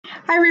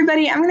Hi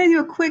everybody, I'm going to do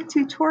a quick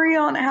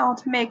tutorial on how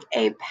to make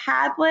a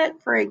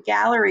Padlet for a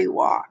gallery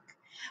walk.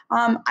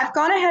 I've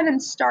gone ahead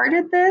and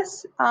started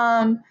this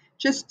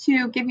just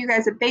to give you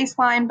guys a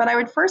baseline, but I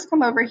would first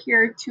come over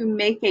here to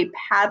make a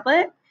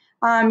Padlet.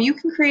 You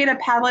can create a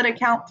Padlet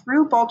account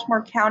through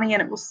Baltimore County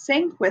and it will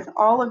sync with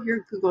all of your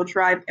Google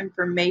Drive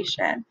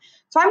information.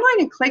 So I'm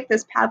going to click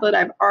this Padlet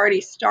I've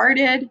already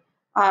started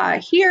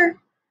here.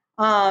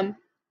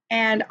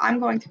 And I'm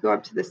going to go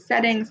up to the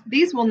settings.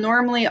 These will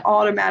normally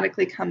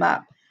automatically come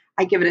up.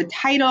 I give it a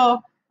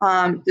title,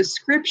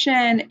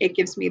 description, it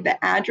gives me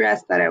the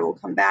address that I will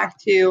come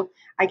back to.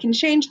 I can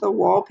change the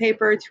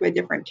wallpaper to a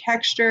different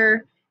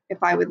texture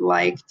if I would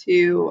like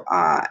to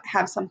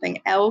have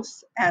something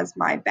else as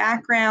my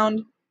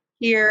background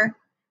here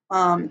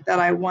that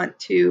I want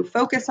to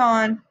focus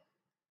on.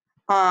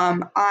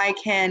 I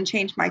can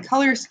change my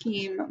color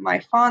scheme, my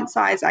font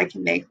size I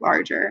can make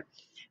larger.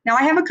 Now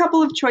I have a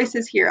couple of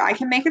choices here. I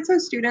can make it so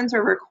students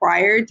are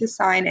required to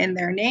sign in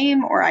their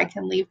name, or I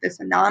can leave this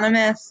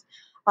anonymous.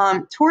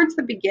 Towards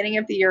the beginning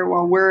of the year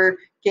while we're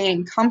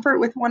gaining comfort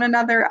with one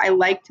another, I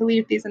like to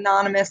leave these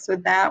anonymous so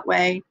that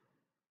way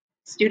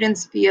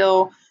students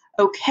feel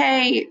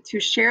okay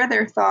to share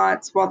their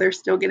thoughts while they're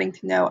still getting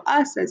to know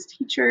us as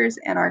teachers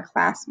and our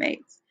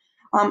classmates.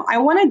 I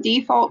want to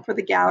default for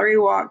the gallery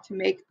walk to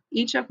make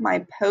each of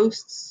my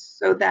posts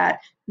so that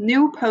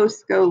new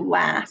posts go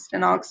last,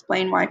 and I'll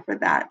explain why for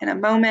that in a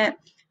moment.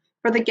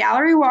 For the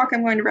gallery walk,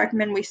 I'm going to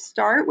recommend we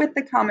start with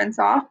the comments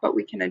off, but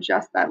we can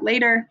adjust that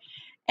later.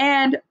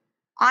 And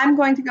I'm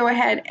going to go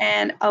ahead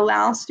and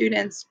allow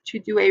students to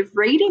do a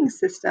rating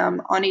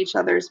system on each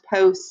other's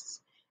posts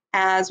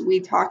as we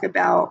talk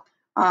about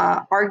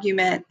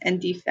argument and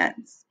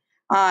defense.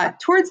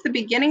 Towards the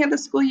beginning of the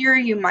school year,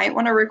 you might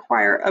want to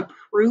require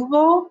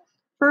approval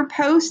for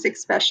posts,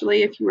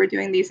 especially if you were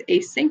doing these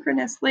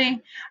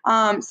asynchronously,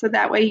 so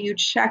that way you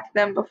check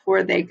them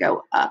before they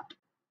go up.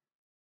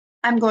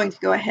 I'm going to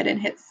go ahead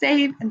and hit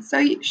save and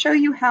show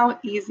you how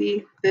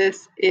easy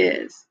this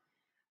is.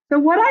 So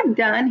what I've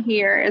done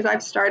here is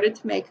I've started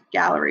to make a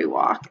gallery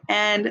walk,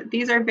 and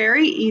these are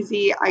very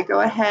easy. I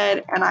go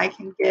ahead and I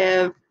can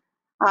give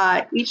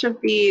each of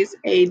these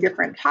a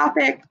different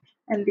topic,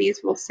 and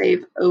these will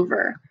save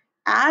over.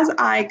 As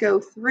I go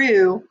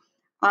through,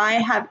 I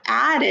have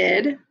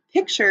added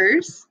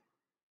pictures.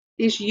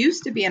 These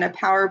used to be in a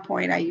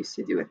PowerPoint I used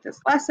to do with this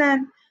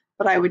lesson,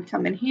 but I would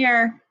come in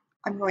here.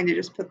 I'm going to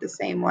just put the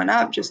same one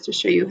up just to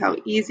show you how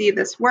easy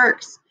this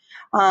works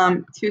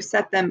to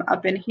set them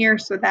up in here,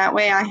 so that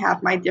way I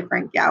have my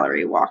different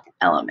gallery walk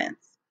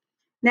elements.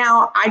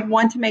 Now, I'd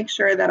want to make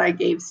sure that I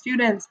gave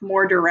students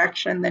more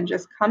direction than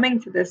just coming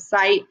to this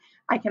site.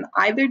 I can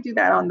either do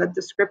that on the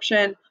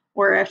description,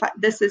 or if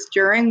this is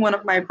during one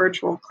of my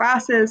virtual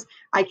classes,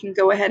 I can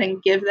go ahead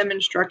and give them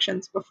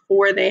instructions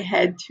before they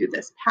head to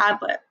this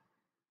Padlet.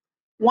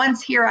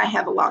 Once here, I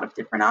have a lot of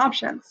different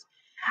options.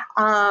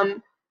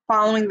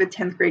 Following the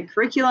 10th grade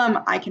curriculum,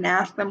 I can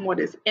ask them what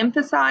is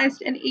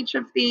emphasized in each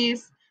of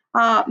these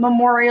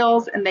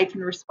memorials, and they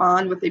can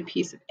respond with a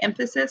piece of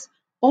emphasis.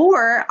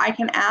 Or I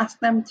can ask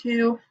them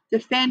to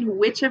defend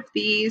which of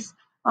these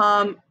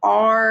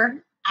are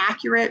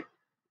accurate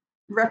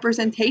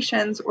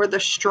representations or the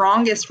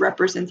strongest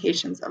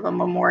representations of a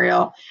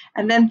memorial.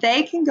 And then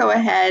they can go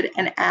ahead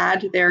and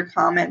add their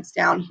comments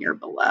down here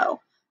below.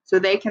 So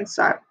they can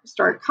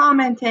start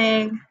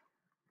commenting.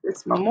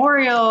 This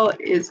memorial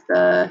is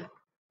the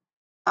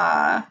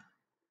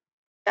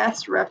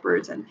best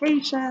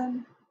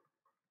representation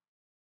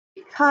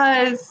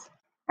because,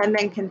 and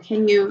then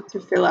continue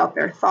to fill out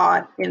their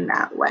thought in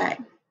that way.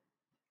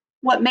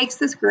 What makes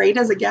this great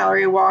as a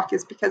gallery walk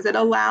is because it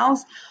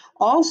allows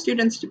all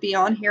students to be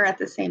on here at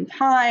the same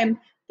time.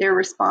 Their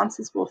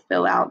responses will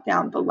fill out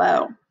down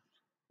below.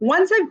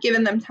 Once I've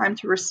given them time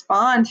to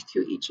respond to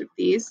each of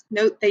these,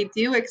 note they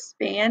do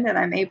expand and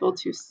I'm able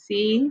to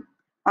see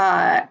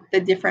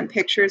the different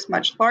pictures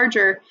much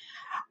larger.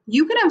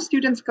 You can have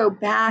students go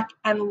back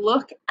and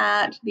look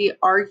at the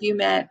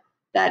argument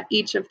that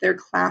each of their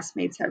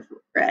classmates have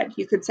read.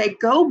 You could say,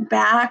 go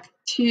back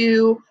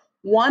to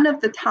one of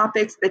the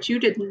topics that you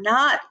did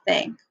not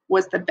think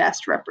was the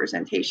best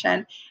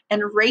representation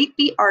and rate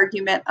the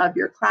argument of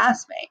your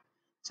classmate.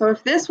 So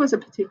if this was a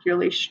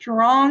particularly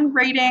strong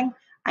rating,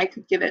 I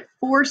could give it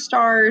 4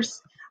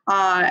 stars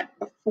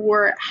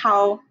for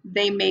how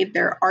they made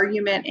their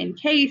argument in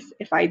case.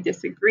 If I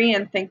disagree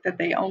and think that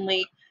they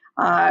only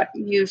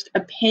used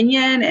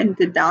opinion and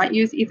did not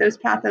use ethos,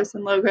 pathos,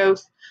 and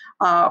logos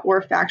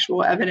or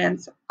factual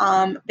evidence,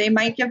 they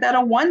might give that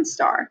a 1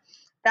 star.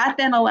 That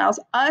then allows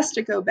us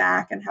to go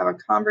back and have a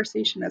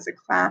conversation as a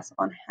class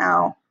on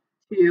how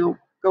to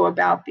go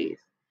about these.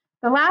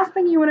 The last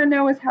thing you want to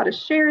know is how to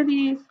share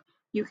these.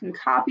 You can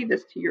copy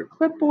this to your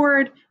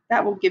clipboard.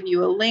 That will give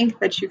you a link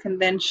that you can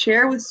then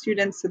share with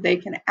students so they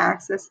can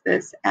access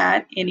this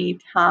at any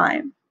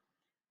time.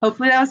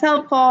 Hopefully that was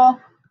helpful.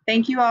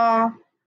 Thank you all.